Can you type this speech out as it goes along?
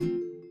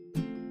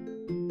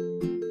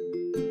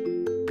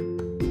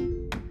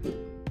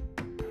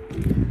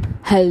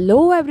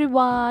Hello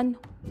everyone,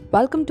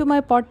 welcome to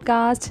my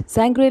podcast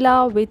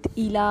Sangrila with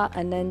Ila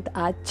Anant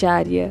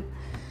Acharya.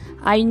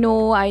 I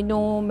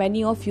know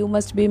many of you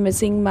must be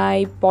missing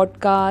my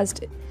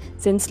podcast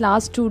since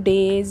last 2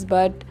 days,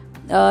 but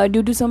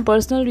due to some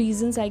personal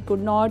reasons I could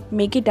not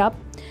make it up.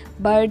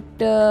 But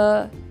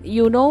as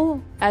you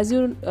know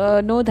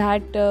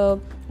that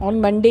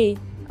on Monday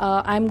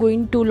I'm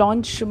going to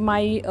launch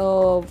my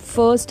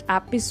first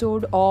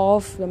episode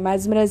of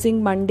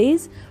Mesmerizing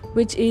Mondays,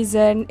 which is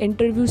an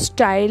interview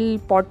style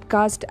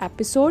podcast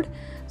episode.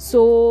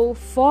 So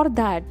for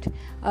that,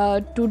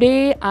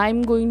 today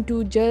I'm going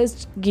to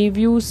just give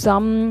you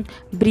some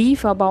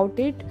brief about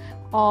it,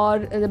 or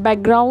the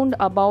background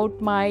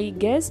about my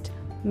guest,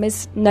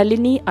 Miss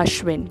Nalini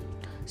Ashwin.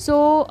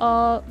 So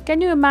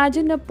can you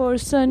imagine a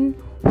person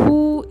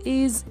who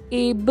is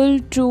able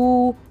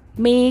to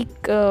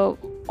make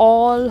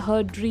all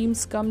her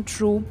dreams come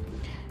true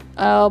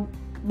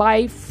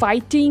by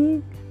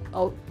fighting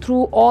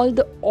through all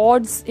the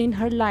odds in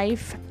her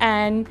life,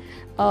 and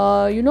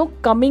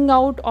coming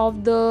out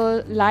of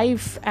the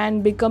life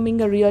and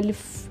becoming a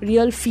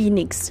real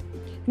phoenix.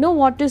 You know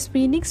what is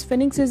phoenix?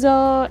 Phoenix is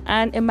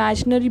an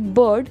imaginary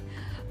bird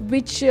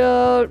which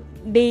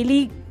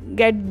daily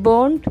get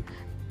burnt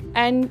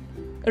and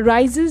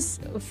rises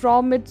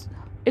from its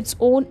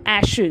own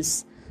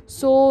ashes.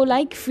 So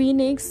like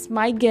phoenix,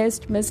 my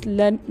guest Miss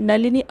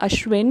Nalini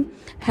Ashwin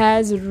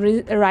has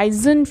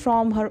risen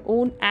from her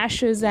own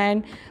ashes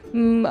and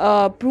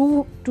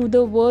prove to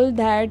the world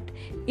that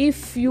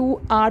if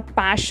you are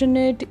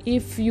passionate,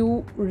 if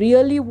you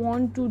really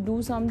want to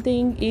do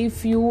something,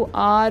 if you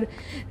are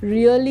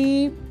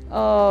really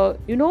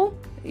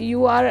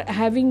you are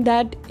having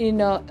that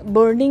in a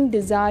burning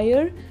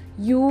desire,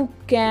 you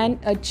can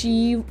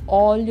achieve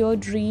all your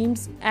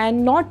dreams,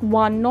 and not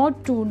one,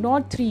 not two,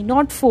 not three,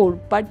 not four,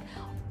 but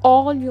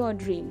all your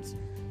dreams.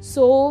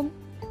 So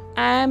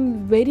I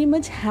am very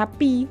much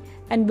happy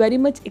and very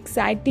much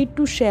excited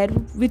to share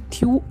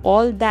with you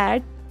all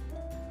that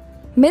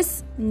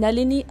Miss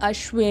Nalini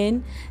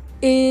Ashwin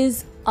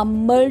is a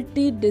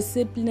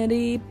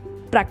multidisciplinary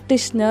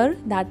practitioner.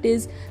 That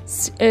is,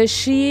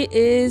 she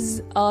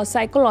is a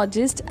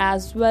psychologist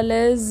as well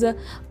as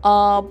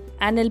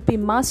NLP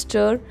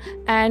master,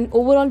 and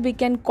overall we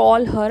can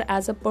call her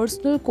as a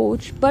personal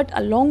coach. But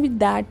along with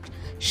that,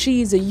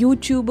 she is a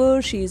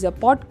YouTuber, she is a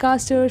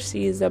podcaster,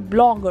 she is a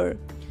blogger.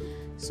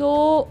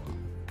 So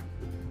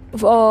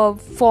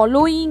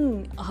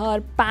following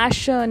her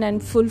passion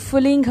and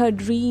fulfilling her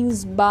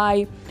dreams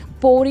by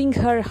pouring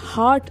her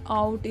heart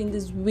out in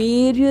these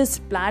various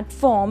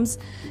platforms,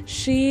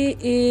 she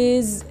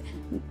is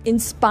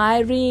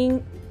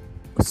inspiring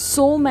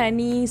so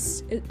many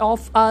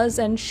of us,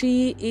 and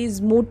she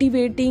is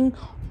motivating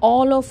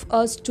all of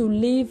us to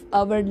live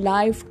our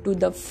life to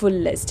the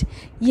fullest.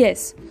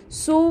 Yes,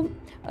 so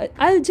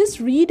I'll just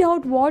read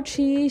out what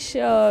she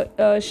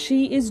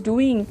is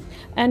doing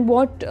and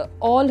what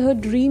all her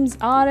dreams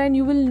are, and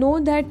you will know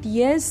that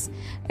yes,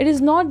 it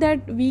is not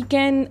that we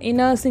can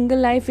in a single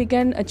life we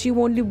can achieve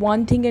only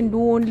one thing and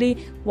do only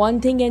one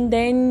thing, and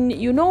then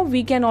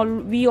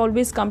we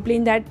always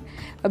complain that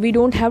we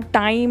don't have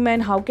time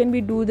and how can we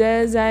do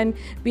this, and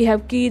we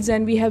have kids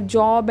and we have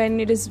job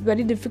and it is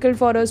very difficult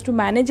for us to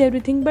manage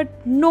everything. But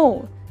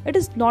no, it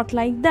is not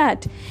like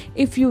that.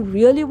 If you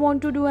really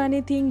want to do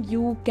anything,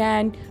 you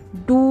can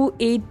do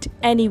it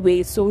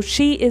anyway. So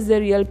she is the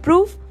real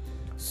proof.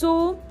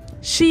 So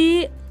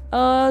she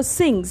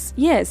sings.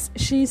 Yes,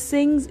 she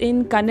sings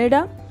in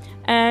Kannada,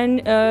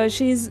 and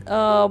she's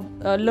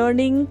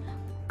learning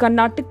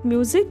Carnatic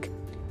music.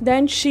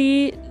 Then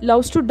she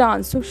loves to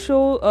dance.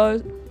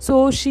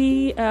 So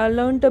she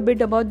learned a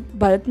bit about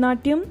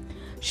Bharatanatyam.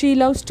 She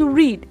loves to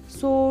read.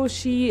 So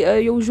she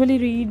usually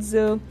reads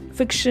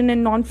fiction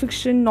and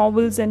non-fiction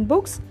novels and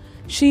books.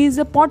 She is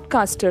a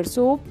podcaster.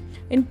 So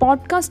in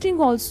podcasting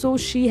also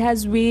she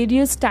has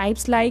various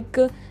types, like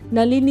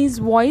Nalini's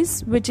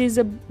Voice, which is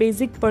a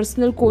basic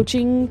personal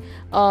coaching,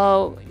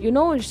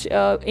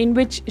 in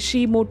which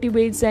she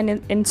motivates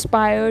and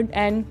inspired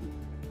and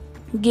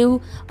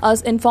give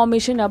us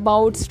information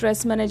about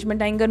stress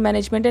management, anger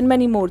management, and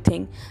many more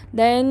things.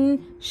 Then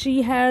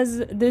she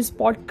has this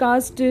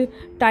podcast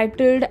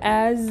titled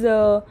as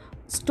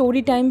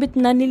Story Time with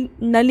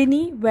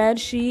Nalini, where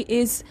she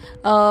is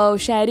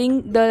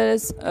sharing the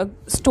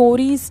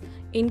stories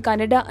in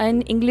Kannada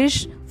and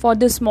English for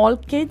the small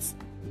kids.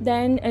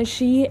 Then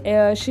she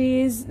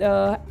is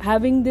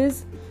having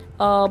this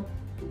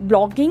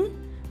blogging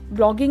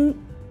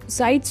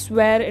sites,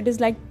 where it is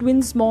like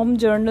Twins Mom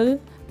Journal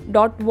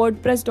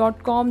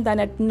 .wordpress.com, then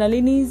at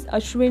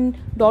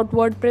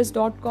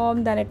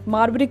nalinisashwin.wordpress.com, then at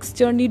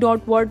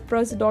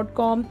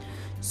marbricksjourney.wordpress.com.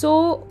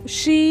 So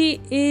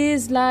she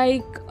is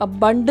like a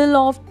bundle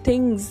of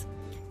things.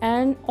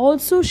 And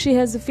also she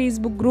has a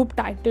Facebook group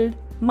titled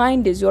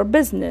Mind is Your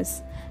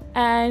Business.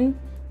 And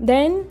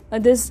then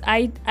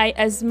I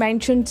as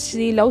mentioned,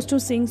 she loves to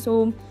sing,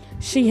 so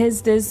she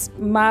has this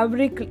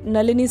Maverick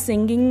Nalini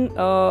singing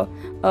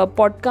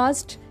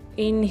podcast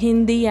in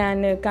Hindi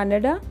and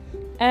Kannada.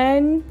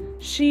 And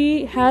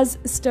She has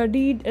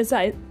studied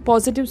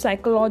positive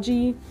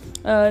psychology.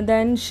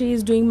 Then she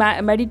is doing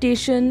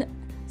meditation,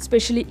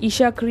 especially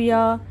Isha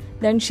Kriya.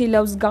 Then she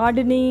loves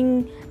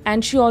gardening,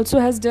 and she also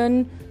has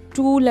done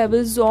 2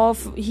 levels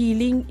of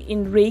healing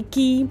in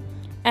Reiki.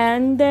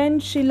 And then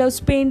she loves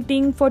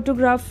painting,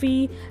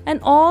 photography, and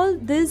all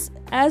this.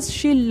 As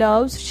she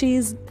loves, she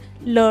is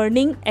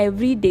learning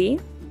every day,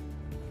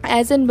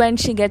 as and when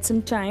she gets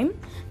some time.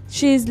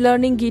 She is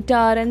learning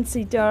guitar and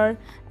sitar,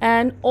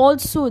 and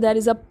also there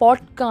is a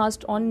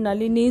podcast on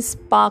Nalini's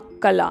Spark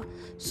Kala.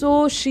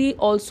 So she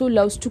also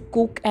loves to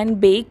cook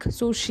and bake.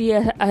 So she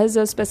has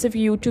a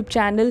specific YouTube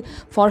channel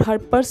for her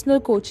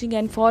personal coaching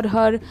and for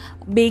her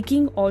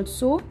baking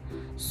also.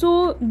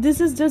 So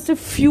this is just a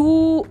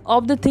few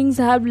of the things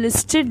I have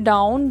listed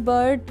down,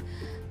 but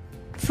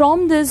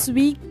from this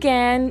we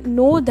can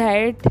know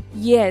that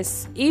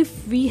yes,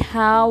 if we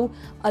have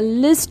a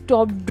list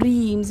of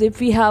dreams, if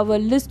we have a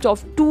list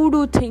of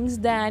to-do things,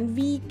 then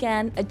we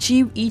can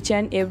achieve each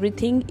and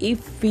everything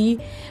if we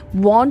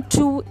want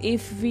to,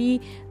 if we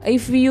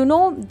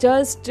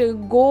just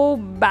go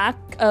back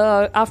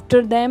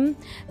after them,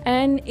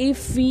 and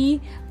if we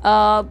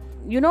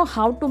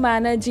how to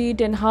manage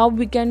it and how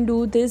we can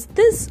do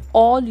this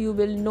all you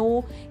will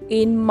know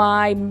in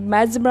my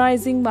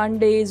Mesmerizing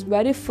Mondays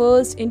very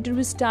first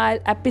interview style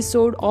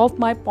episode of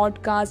my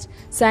podcast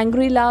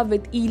Sangrila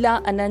with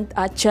Ela Anant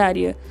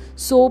Acharya.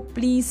 So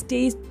please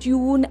stay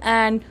tuned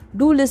and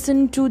do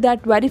listen to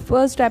that very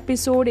first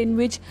episode, in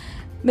which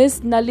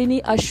Miss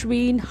Nalini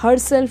Ashwin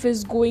herself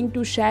is going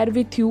to share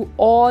with you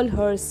all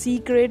her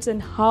secrets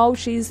and how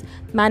she's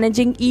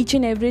managing each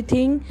and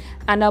everything,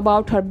 and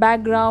about her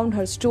background,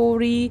 her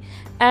story,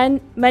 and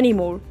many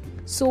more.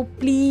 So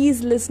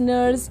please,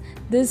 listeners,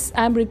 this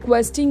I'm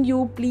requesting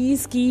you,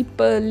 please keep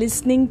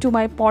listening to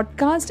my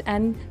podcast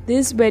and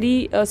this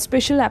very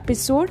special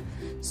episode.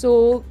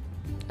 So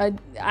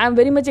I'm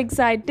very much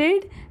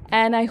excited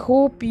and I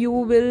hope you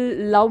will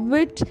love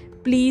it.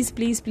 Please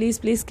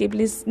keep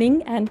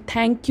listening, and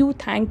thank you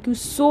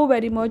so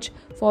very much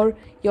for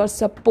your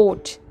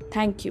support.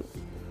 Thank you.